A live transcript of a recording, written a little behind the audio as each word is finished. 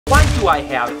do I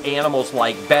have animals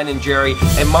like Ben and Jerry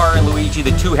and Mario and Luigi,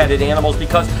 the two-headed animals?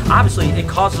 Because obviously it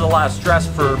causes a lot of stress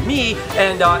for me,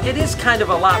 and it is kind of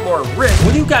a lot more risk.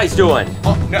 What are you guys doing?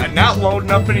 Oh, not loading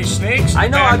up any snakes. I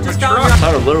know, I'm just telling you.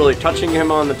 I'm literally touching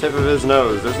him on the tip of his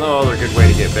nose. There's no other good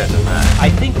way to get bitten than that. I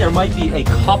think there might be a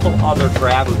couple other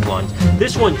gravid ones.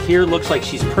 This one here looks like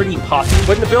she's pretty puffy.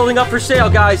 Putting the building up for sale,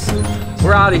 guys.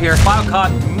 We're out of here. File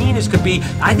caught, mean as could be.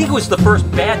 I think it was the first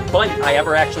bad bite I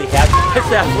ever actually had. It's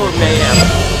absolute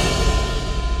mayhem.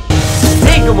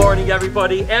 Hey, good morning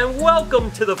everybody, and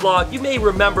welcome to the vlog. You may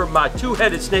remember my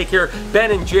two-headed snake here,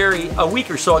 Ben and Jerry, a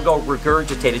week or so ago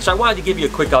regurgitated. So I wanted to give you a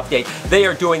quick update. They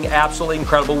are doing absolutely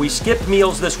incredible. We skipped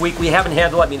meals this week. We haven't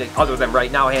handled, I mean, other than right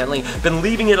now handling, been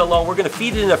leaving it alone. We're gonna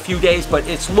feed it in a few days, but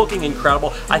it's looking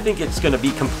incredible. I think it's gonna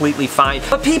be completely fine.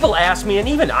 But people ask me, and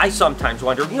even I sometimes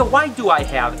wonder, you know, why do I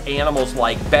have animals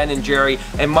like Ben and Jerry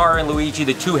and Mario and Luigi,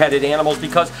 the two-headed animals?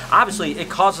 Because obviously it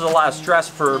causes a lot of stress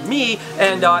for me,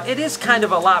 and it is kind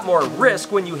of a lot more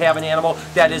risk when you have an animal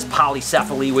that is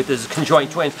polycephaly with his conjoined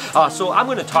twins. So I'm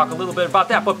going to talk a little bit about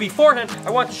that. But beforehand,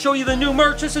 I want to show you the new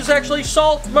merch. This is actually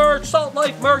Salt merch, Salt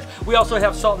Life merch. We also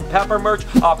have Salt and Pepper merch.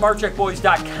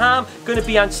 Barczykboys.com. Going to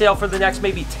be on sale for the next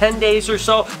maybe 10 days or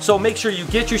so. So make sure you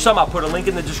get you some. I'll put a link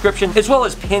in the description, as well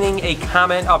as pinning a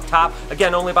comment up top.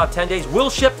 Again, only about 10 days. We'll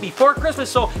ship before Christmas.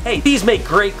 So hey, these make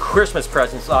great Christmas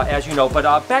presents, as you know.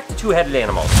 But back to two-headed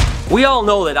animals. We all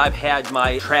know that I've had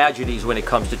my tragedies when it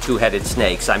comes to two-headed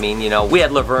snakes. I mean, you know, we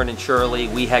had Laverne and Shirley,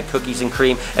 we had Cookies and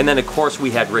Cream, and then of course we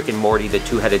had Rick and Morty, the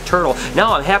two-headed turtle.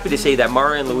 Now I'm happy to say that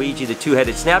Mario and Luigi, the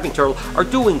two-headed snapping turtle, are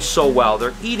doing so well.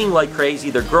 They're eating like crazy,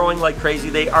 they're growing like crazy,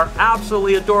 they are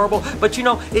absolutely adorable. But you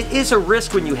know, it is a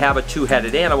risk when you have a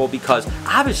two-headed animal, because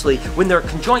obviously when they're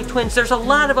conjoined twins, there's a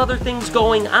lot of other things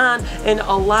going on, and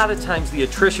a lot of times the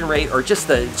attrition rate or just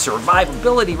the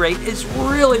survivability rate is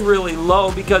really, really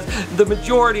low, because the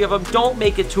majority of them don't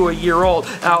make it to a year old.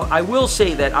 Now, I will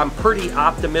say that I'm pretty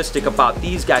optimistic about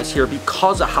these guys here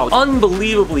because of how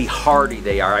unbelievably hardy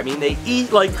they are. I mean, they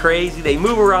eat like crazy, they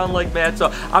move around like mad,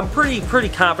 so I'm pretty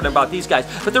confident about these guys.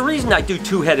 But the reason I do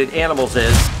two-headed animals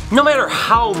is, no matter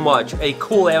how much a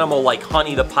cool animal like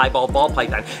Honey the piebald ball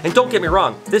python, and don't get me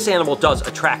wrong, this animal does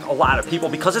attract a lot of people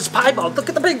because it's piebald. Look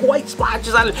at the big white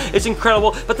splotches on it. It's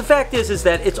incredible. But the fact is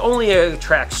that it's only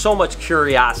attracts so much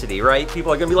curiosity, right?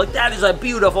 People are gonna be like, that is a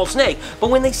beautiful snake. But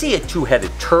when they see a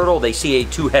two-headed turtle, they see a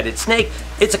two-headed snake,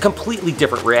 it's a completely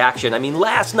different reaction. I mean,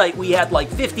 last night we had like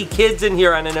 50 kids in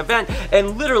here on an event,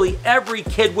 and literally every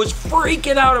kid was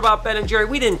freaking out about Ben and Jerry.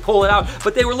 We didn't pull it out,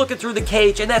 but they were looking through the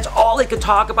cage, and that's all they could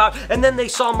talk about. And then they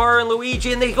saw Mario and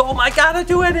Luigi, and they go, oh my God, a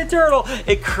two-headed turtle.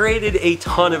 It created a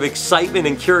ton of excitement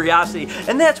and curiosity,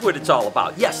 and that's what it's all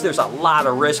about. Yes, there's a lot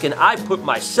of risk, and I put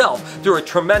myself through a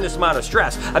tremendous amount of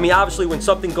stress. I mean, obviously when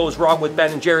something goes wrong with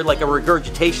Ben and Jerry, like a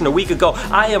regurgitation a week ago,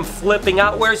 I am flipping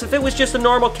out. Whereas if it was just a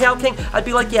normal Cal King, I'd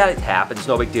be like, yeah, it happens,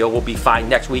 no big deal, we'll be fine.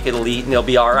 Next week it'll eat and it'll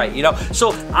be all right, you know?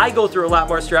 So I go through a lot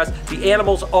more stress. The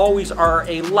animals always are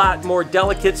a lot more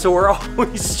delicate, so we're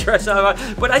always stressed out about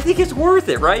it. But I think it's worth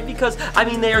it, right? Because, I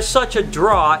mean, they are such a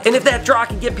draw, and if that draw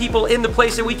can get people in the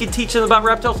place that we can teach them about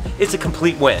reptiles, it's a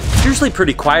complete win. It's usually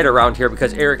pretty quiet around here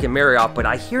because Eric and Mary are out, but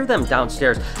I hear them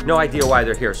downstairs. No idea why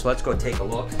they're here, so let's go take a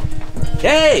look.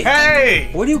 Hey! Hey!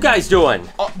 What are you guys doing?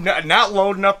 Oh, not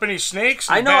loading up any snakes?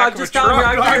 I know, I'm just telling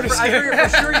you, I figure for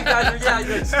sure you guys are, yeah,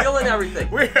 you're stealing everything.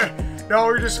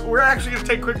 We're actually gonna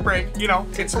take a quick break. You know,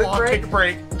 it's a long take a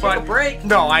break. Take a break?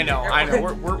 No, I know.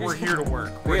 We're here to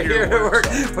work. We're here to work.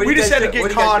 We just had to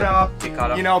get caught up.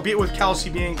 You know, with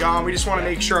Kelsey being gone, we just want to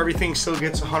make sure everything still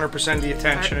gets 100% of the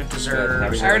attention it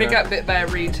deserves. I already got bit by a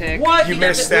retic. What? You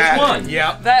missed that. Which one?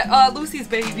 Yep. That Lucy's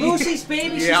baby. Lucy's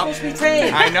baby. She's supposed to be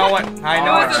tame. I know it. I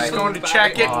know it. Just Right. going to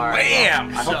check it. Bam.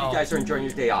 I hope you guys are enjoying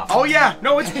your day off. Oh yeah.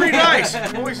 No, it's pretty nice.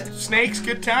 Always snakes.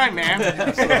 Good time, man.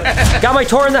 Got my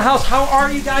tour in the house. How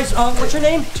are you guys? What's your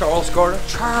name? Charles Gordon.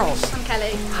 Charles. I'm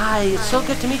Kelly. Hi. It's so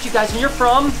good to meet you guys. And you're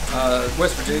from?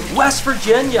 West Virginia. West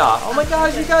Virginia. Oh my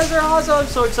gosh, you guys are awesome. I'm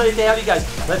so excited to have you guys.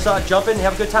 Let's jump in and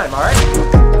have a good time, all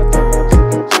right?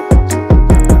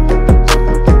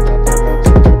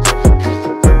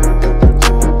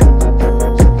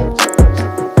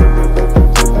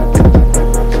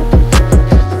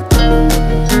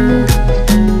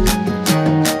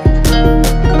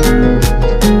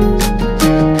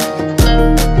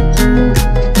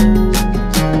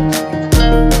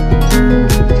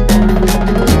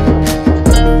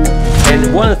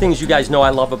 One of the things you guys know I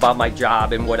love about my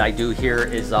job and what I do here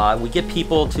is we get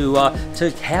people to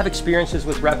have experiences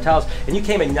with reptiles. And you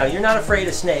came in, now you're not afraid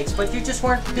of snakes, but you just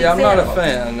weren't a big fan. Yeah, I'm not a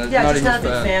fan. Yeah, just not a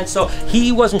big fan. So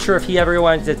he wasn't sure if he ever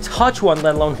wanted to touch one,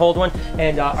 let alone hold one.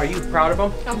 And are you proud of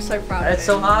him? I'm so proud of That's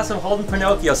so awesome, holding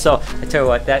Pinocchio. So I tell you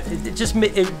what, that it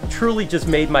truly just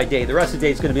made my day. The rest of the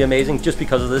day is going to be amazing just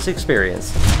because of this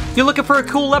experience. If you're looking for a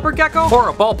cool leopard gecko, or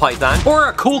a ball python, or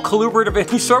a cool colubrid of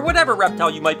any sort, whatever reptile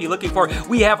you might be looking for,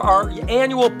 we have our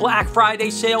annual Black Friday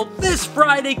sale this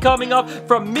Friday coming up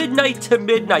from midnight to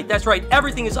midnight. That's right,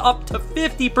 everything is up to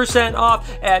 50%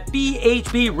 off at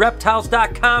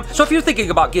bhbreptiles.com. So if you're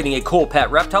thinking about getting a cool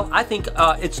pet reptile, I think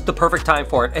it's the perfect time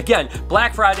for it. Again,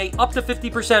 Black Friday, up to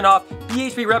 50% off,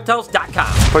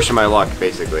 bhbreptiles.com. Pushing my luck,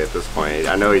 basically, at this point.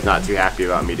 I know he's not too happy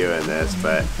about me doing this,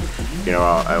 but you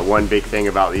know, one big thing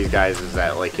about these guys is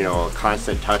that, like, you know,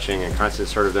 constant touching and constant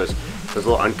sort of those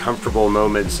little uncomfortable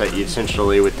moments that you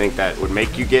essentially would think that would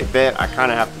make you get bit. I kind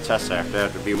of have to test it. I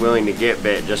have to be willing to get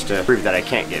bit just to prove that I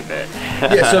can't get bit.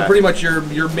 Yeah, so pretty much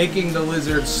you're making the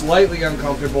lizard slightly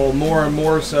uncomfortable, more and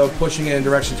more so pushing it in a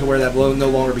direction to where that no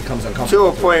longer becomes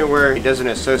uncomfortable. To a point where he doesn't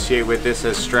associate with this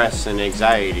as stress and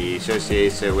anxiety. He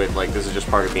associates it with, like, this is just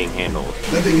part of being handled.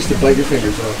 That thing used to bite your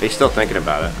fingers off. He's still thinking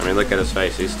about it. I mean, look at his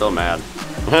face. He's still mad.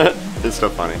 It's so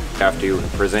funny. You have to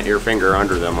present your finger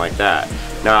under them like that.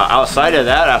 Now, outside of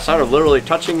that, outside of literally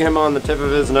touching him on the tip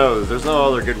of his nose, there's no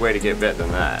other good way to get bit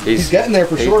than that. He's getting there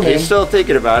for sure, man. He's still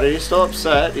thinking about it. He's still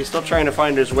upset. He's still trying to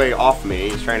find his way off me.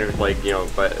 He's trying to, like, you know,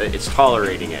 but it's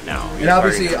tolerating it now. And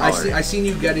obviously, I seen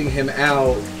you getting him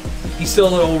out. He's still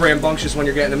a little rambunctious when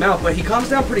you're getting him out, but he calms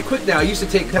down pretty quick now. It used to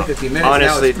take 10-15 minutes, honestly,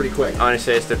 now it's pretty quick.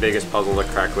 Honestly, it's the biggest puzzle to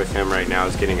crack with him right now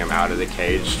is getting him out of the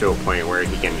cage to a point where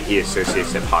he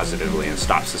associates it positively and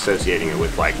stops associating it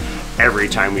with, like, every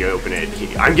time we open it,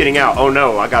 I'm getting out. Oh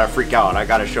no, I gotta freak out. I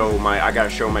gotta show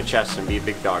my chest and be a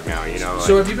big dog now, you know?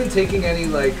 So have you been taking any,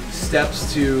 like,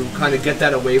 steps to kind of get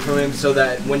that away from him so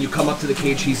that when you come up to the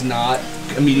cage, he's not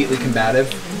immediately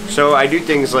combative? So I do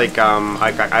things like,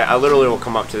 I literally will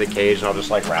come up to the cage and I'll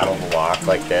just, like, rattle the lock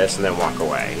like this and then walk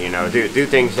away, you know? Do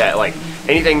things that, like,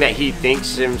 anything that he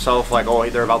thinks himself, like, oh,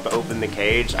 they're about to open the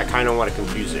cage, I kind of want to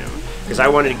confuse him. Because I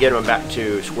wanted to get him back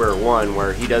to square one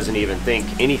where he doesn't even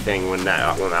think anything when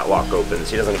that lock opens.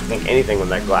 He doesn't think anything when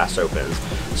that glass opens.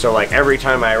 So, like, every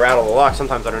time I rattle the lock,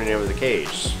 sometimes I don't even open the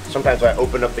cage. Sometimes I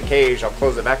open up the cage, I'll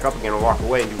close it back up again and walk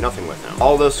away and do nothing with him.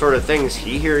 All those sort of things,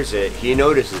 he hears it, he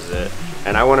notices it,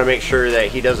 and I want to make sure that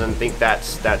he doesn't think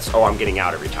that's oh, I'm getting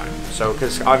out every time. So,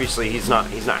 because obviously he's not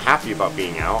happy about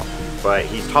being out, but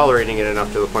he's tolerating it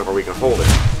enough to the point where we can hold it.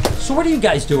 So what are you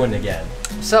guys doing again?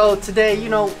 So today, you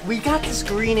know, we got this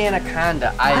green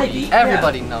anaconda Ivy.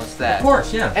 Everybody knows that. Of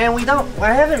course, yeah. And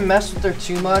I haven't messed with her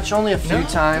too much, only a few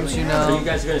times, you know. So you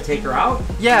guys are gonna take her out?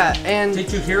 Yeah, and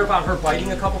did you hear about her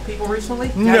biting a couple people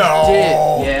recently? No. I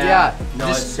did. Yeah.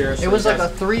 No, seriously. It was like a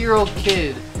 3-year-old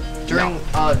kid during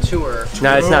a tour.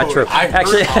 No, it's not true.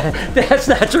 Actually, that's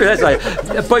not true.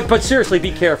 That's like, but seriously,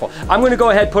 be careful. I'm going to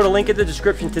go ahead and put a link in the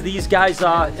description to these guys.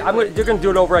 They're going to do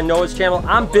it over on Noah's channel.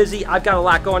 I'm busy. I've got a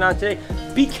lot going on today.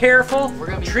 Be careful.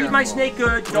 Treat my snake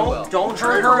good. Don't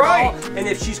hurt her at all. And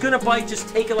if she's going to bite, just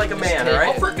take it like a man, all right?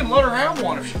 I'll freaking let her have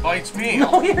one if she bites me.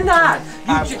 No, you're not.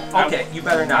 Okay, you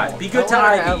better not. Be good to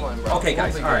Ivy. Okay,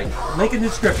 guys. All right. Link in the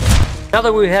description. Now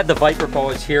that we've had the Viper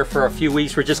boas here for a few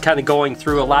weeks, we're just kind of going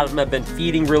through. A lot of them have been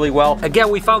feeding really well. Again,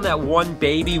 we found that one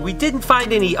baby. We didn't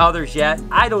find any others yet.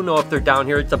 I don't know if they're down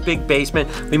here. It's a big basement.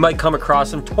 We might come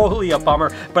across them. Totally a bummer.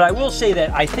 But I will say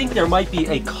that I think there might be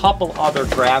a couple other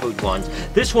gravid ones.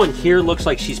 This one here looks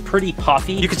like she's pretty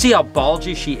puffy. You can see how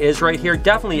bulgy she is right here.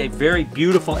 Definitely a very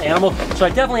beautiful animal. So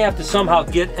I definitely have to somehow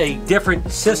get a different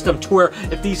system to where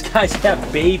if these guys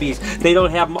have babies, they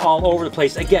don't have them all over the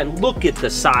place. Again, look at the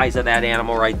size of that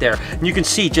animal right there. And you can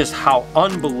see just how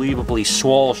unbelievably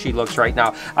swole she looks right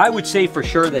now. I would say for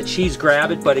sure that she's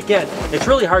gravid, but again, it's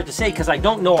really hard to say because I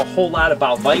don't know a whole lot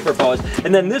about Viper boas.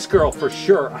 And then this girl for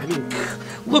sure, I mean,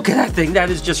 look at that thing. That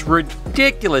is just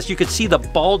ridiculous. You can see the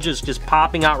bulges just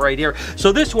popping out right here.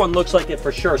 So this one looks like it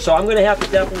for sure. So I'm gonna have to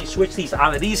definitely switch these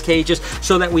out of these cages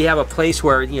so that we have a place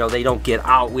where, you know, they don't get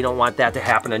out. We don't want that to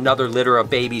happen. Another litter of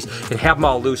babies and have them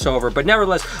all loose over. But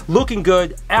nevertheless, looking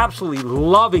good. Absolutely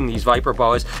loving these Viper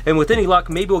boas. And with any luck,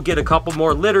 maybe we'll get a couple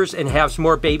more litters and have some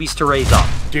more babies to raise up.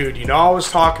 Dude, you know I was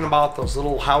talking about those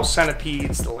little house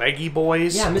centipedes, the leggy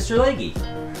boys? Yeah, Mr. Leggy.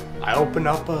 I opened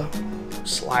up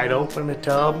slide open the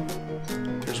tub.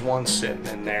 There's one sitting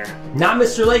in there. Not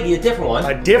Mr. Leggy, a different one.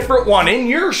 A different one in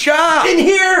your shop. In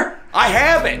here? I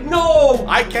have it. No.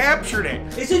 I captured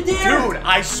it. Is it there? Dude,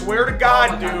 I swear to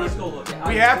God, dude. Let's go look.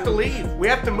 We have to leave. We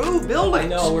have to move buildings. I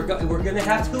know, we're gonna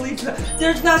have to leave.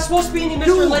 There's not supposed to be any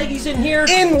Mr. Leggies in here.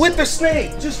 In with the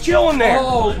snake, just chilling there.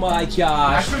 Oh my I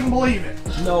gosh. couldn't believe it.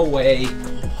 No way.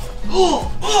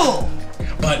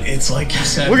 But it's like you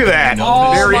said. Look at that.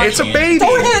 It's a baby.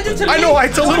 Don't hand it to me. I know,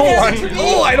 it's a little one. Hand it to me.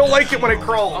 Oh, I don't like it when it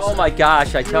crawls. Oh my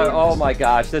gosh, I tell you, oh my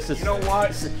gosh, this is. You know what?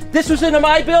 This was into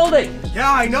my building.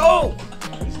 Yeah, I know.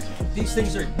 These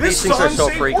things are This is so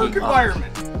unsafe freaky. work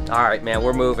environment. All right, man,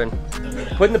 we're moving.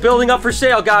 Putting the building up for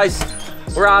sale, guys.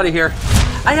 We're out of here.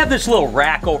 I have this little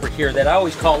rack over here that I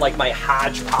always call like my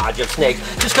hodgepodge of snakes,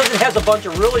 just because it has a bunch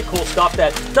of really cool stuff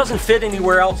that doesn't fit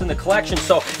anywhere else in the collection,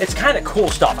 so it's kind of cool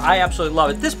stuff. I absolutely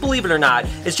love it. This, believe it or not,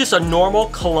 is just a normal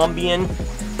Colombian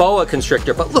boa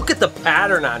constrictor, but look at the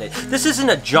pattern on it. This isn't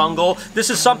a jungle. This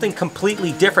is something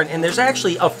completely different, and there's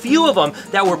actually a few of them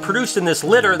that were produced in this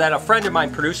litter that a friend of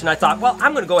mine produced, and I thought, well,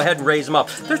 I'm gonna go ahead and raise them up.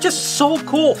 They're just so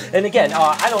cool, and again,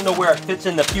 I don't know where it fits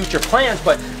in the future plans,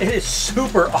 but it is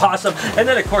super awesome. And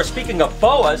then, of course, speaking of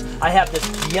boas, I have this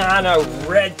Guyana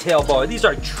red-tailed boa. These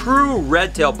are true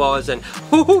red-tailed boas, and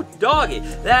whoo, doggy,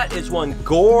 that is one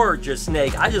gorgeous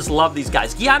snake. I just love these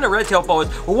guys. Guyana red-tailed boas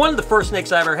were one of the first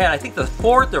snakes I ever had. I think the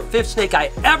fourth or fifth snake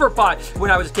I ever bought when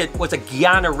I was a kid was a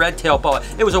Guyana red-tailed boa.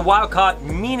 It was a wild caught,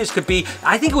 mean as could be.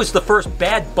 I think it was the first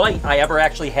bad bite I ever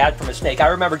actually had from a snake. I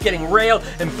remember getting railed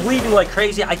and bleeding like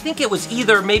crazy. I think it was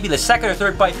either maybe the second or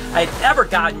third bite I had ever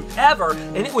gotten,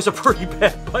 and it was a pretty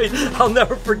bad bite. I'll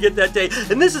never forget that day.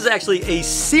 And this is actually a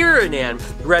Suriname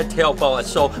red-tailed boa.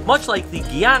 So much like the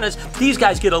Guianas, these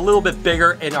guys get a little bit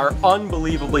bigger and are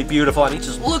unbelievably beautiful. I mean,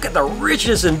 just look at the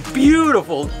richness and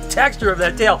beautiful texture of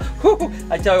that tail. Whew,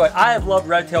 I tell you what, I have loved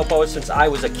red-tailed boas since I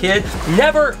was a kid.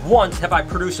 Never once have I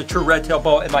produced a true red-tailed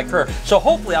boa in my career. So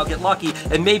hopefully I'll get lucky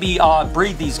and maybe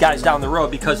breed these guys down the road,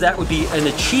 because that would be an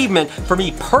achievement for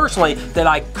me personally that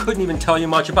I couldn't even tell you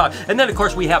much about. And then of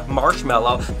course we have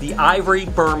Marshmallow, the ivory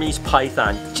Burmese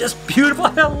python. Just beautiful,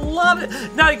 I love it.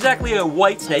 Not exactly a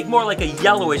white snake, more like a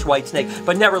yellowish white snake,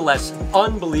 but nevertheless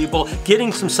unbelievable.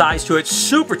 Getting some size to it,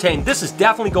 super tame. This is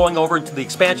definitely going over into the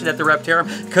expansion at the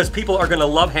Reptarium because people are gonna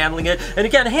love handling it. And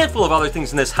again, a handful of other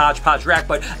things in this hodgepodge rack,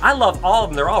 but I love all of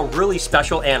them. They're all really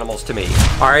special animals to me.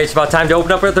 All right, it's about time to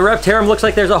open up at the Reptarium. Looks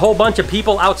like there's a whole bunch of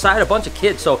people outside, a bunch of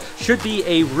kids, so should be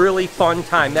a really fun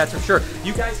time, that's for sure.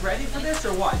 You guys ready for this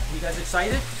or what? You guys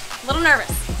excited? A little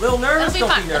nervous. Little nervous? It'll be Don't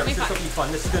fun. be nervous. It'll be This will be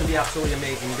fun. This is going to be absolutely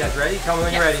amazing. You guys ready? Tell me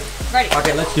when Yes. you're ready. Ready.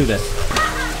 Okay, let's do this.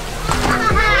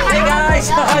 Hey guys!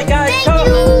 Hi guys!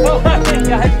 Come on in,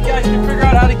 guys. You guys can figure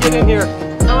out how to get in here.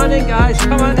 Come on in, guys.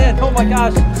 Come on in. Oh my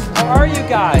gosh. How are you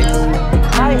guys?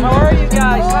 Hi, how are you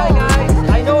guys? Hi guys.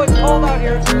 I know it's cold out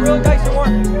here. It's really nice and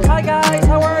warm. Hi guys.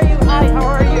 How are you? Hi, how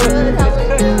are you? Good.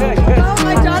 Oh,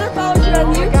 my daughter followed you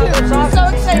on YouTube. She's so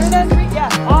excited. Yeah,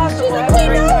 awesome. She's We'll like, have a we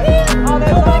great know time. him. Oh,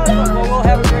 that's Oh my awesome. God. Well, we'll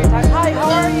have a great time. Hi, how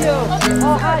are you?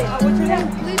 Oh, hi. What's your name?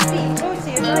 Lucy.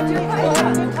 Lucy. It's like we'll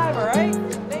have a good time, all right?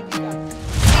 Thank you, guys.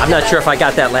 I'm not sure if I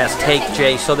got that last take,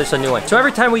 Jay, so this is a new one. So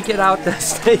every time we get out the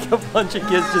snake, a bunch of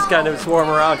kids just kind of swarm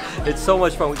around. It's so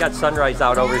much fun. We got sunrise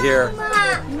out over here.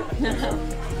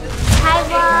 Hi,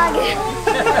 vlog.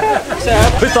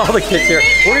 With all the kids here.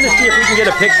 We're gonna see if we can get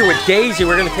a picture with Daisy.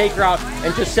 We're gonna take her out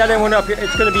and just set everyone up here.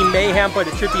 It's gonna be mayhem, but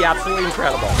it should be absolutely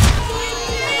incredible.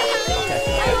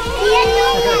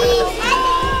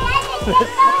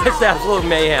 It's absolute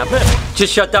mayhem.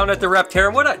 Just shut down at the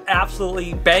Reptarium. What an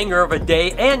absolutely banger of a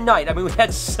day and night. I mean, we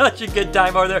had such a good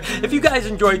time over there. If you guys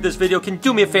enjoyed this video, can you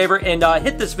do me a favor and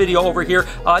hit this video over here.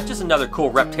 Just another cool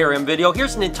Reptarium video.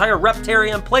 Here's an entire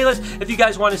Reptarium playlist if you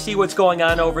guys want to see what's going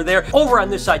on over there. Over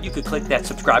on this side, you could click that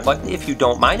subscribe button if you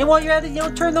don't mind. And while you're at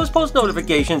it, turn those post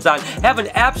notifications on. Have an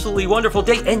absolutely wonderful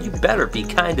day, and you better be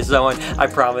kind to someone. I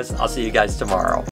promise. I'll see you guys tomorrow.